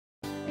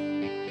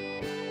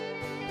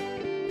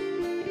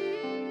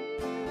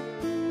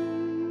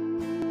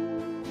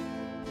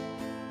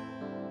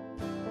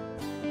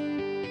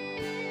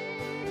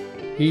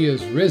He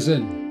is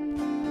risen.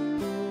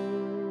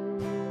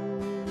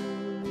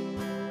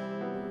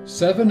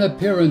 7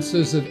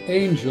 appearances of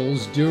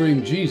angels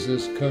during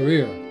Jesus'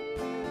 career.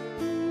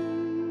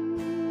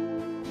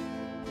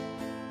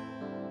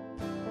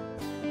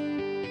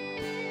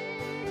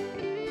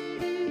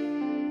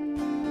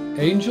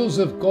 Angels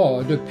of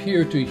God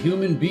appear to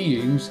human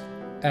beings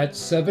at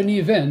 7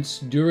 events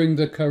during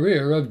the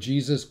career of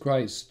Jesus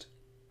Christ.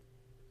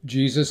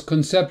 Jesus'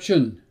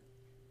 conception,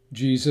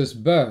 Jesus'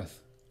 birth,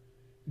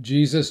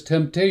 Jesus'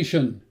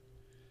 temptation,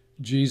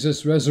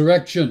 Jesus'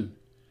 resurrection,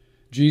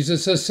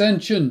 Jesus'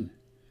 ascension,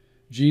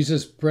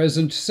 Jesus'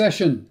 present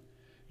session,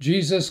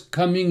 Jesus'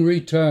 coming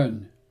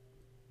return.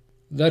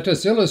 Let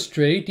us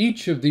illustrate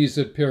each of these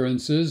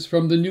appearances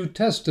from the New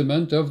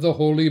Testament of the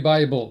Holy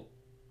Bible.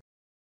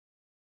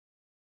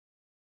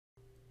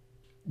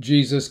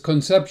 Jesus'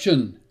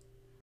 conception.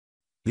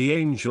 The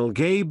angel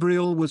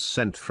Gabriel was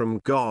sent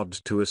from God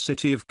to a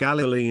city of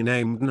Galilee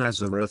named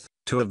Nazareth,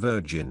 to a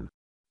virgin.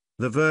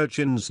 The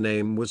virgin's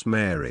name was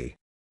Mary.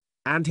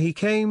 And he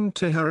came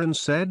to her and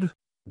said,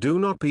 "Do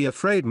not be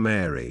afraid,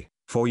 Mary,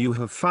 for you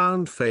have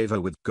found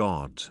favor with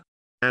God.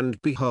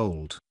 And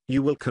behold,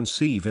 you will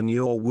conceive in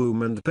your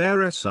womb and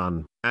bear a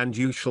son, and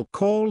you shall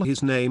call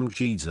his name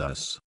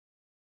Jesus."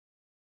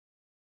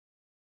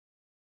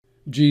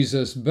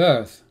 Jesus'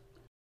 birth.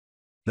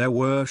 There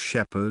were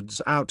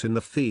shepherds out in the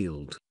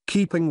field,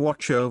 keeping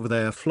watch over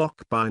their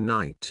flock by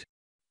night.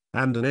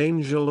 And an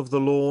angel of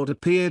the Lord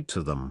appeared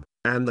to them,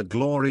 and the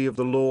glory of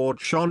the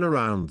Lord shone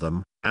around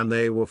them, and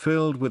they were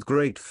filled with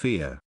great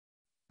fear.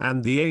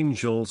 And the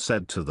angel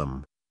said to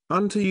them,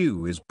 "Unto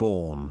you is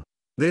born,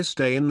 this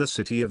day in the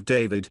city of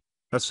David,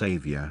 a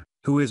Saviour,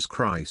 who is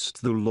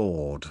Christ the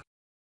Lord."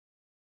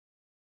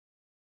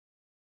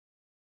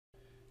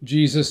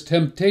 Jesus'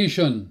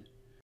 temptation.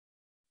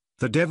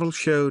 The devil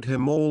showed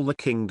him all the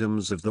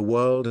kingdoms of the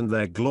world and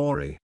their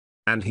glory.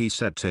 And he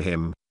said to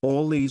him,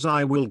 "All these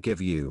I will give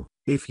you,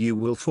 if you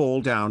will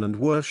fall down and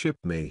worship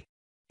me."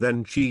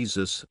 Then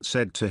Jesus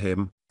said to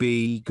him,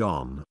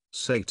 "Begone,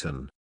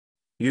 Satan.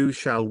 You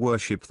shall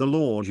worship the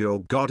Lord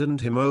your God,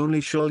 and him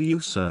only shall you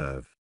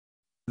serve."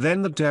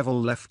 Then the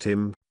devil left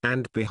him,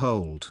 and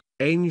behold,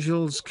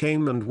 angels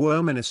came and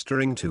were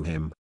ministering to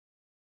him.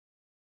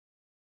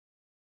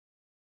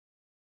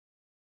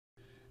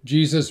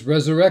 Jesus'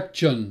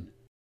 resurrection.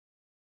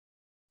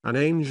 An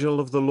angel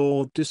of the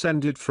Lord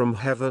descended from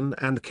heaven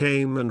and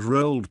came and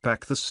rolled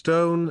back the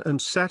stone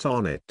and sat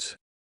on it.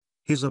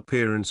 His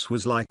appearance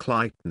was like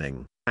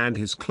lightning, and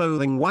his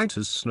clothing white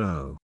as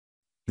snow.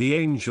 The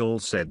angel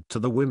said to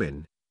the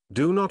women,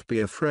 "Do not be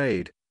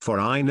afraid, for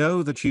I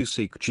know that you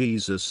seek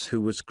Jesus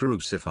who was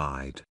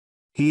crucified.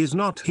 He is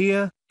not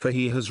here, for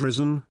he has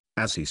risen,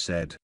 as he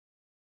said."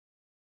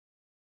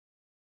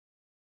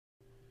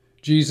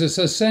 Jesus'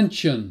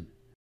 ascension.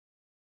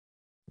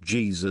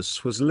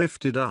 Jesus was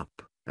lifted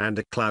up, and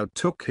a cloud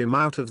took him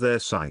out of their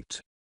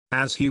sight.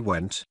 As he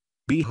went,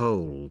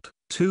 behold,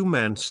 2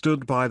 men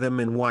stood by them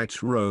in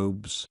white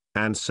robes,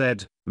 and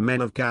said,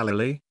 "Men of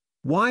Galilee,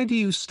 why do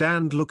you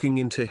stand looking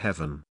into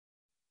heaven?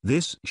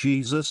 This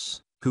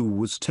Jesus, who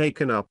was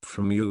taken up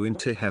from you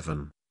into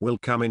heaven, will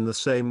come in the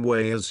same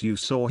way as you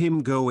saw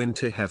him go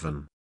into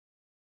heaven."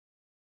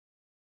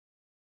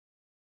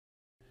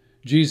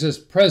 Jesus'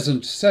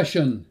 present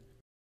session.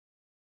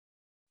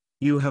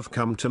 You have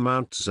come to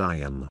Mount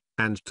Zion,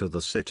 and to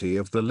the city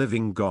of the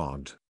living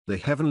God, the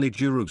heavenly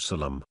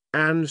Jerusalem,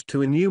 and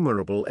to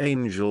innumerable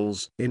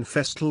angels in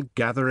festal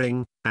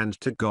gathering, and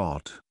to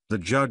God, the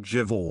judge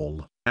of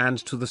all, and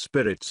to the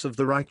spirits of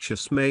the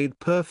righteous made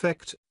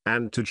perfect,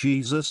 and to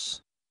Jesus,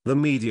 the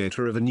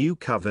mediator of a new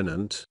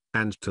covenant,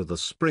 and to the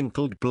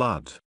sprinkled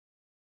blood.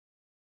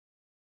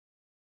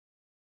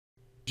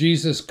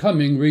 Jesus'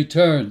 coming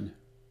return.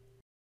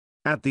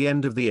 At the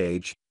end of the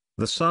age,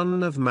 the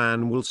Son of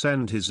Man will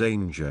send his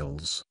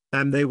angels,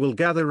 and they will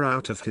gather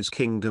out of his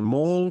kingdom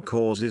all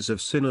causes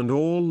of sin and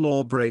all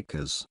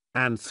lawbreakers,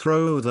 and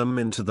throw them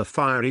into the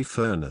fiery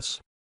furnace.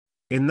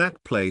 In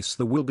that place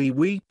there will be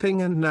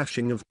weeping and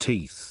gnashing of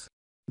teeth.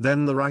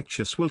 Then the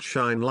righteous will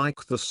shine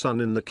like the sun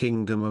in the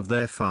kingdom of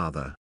their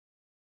Father.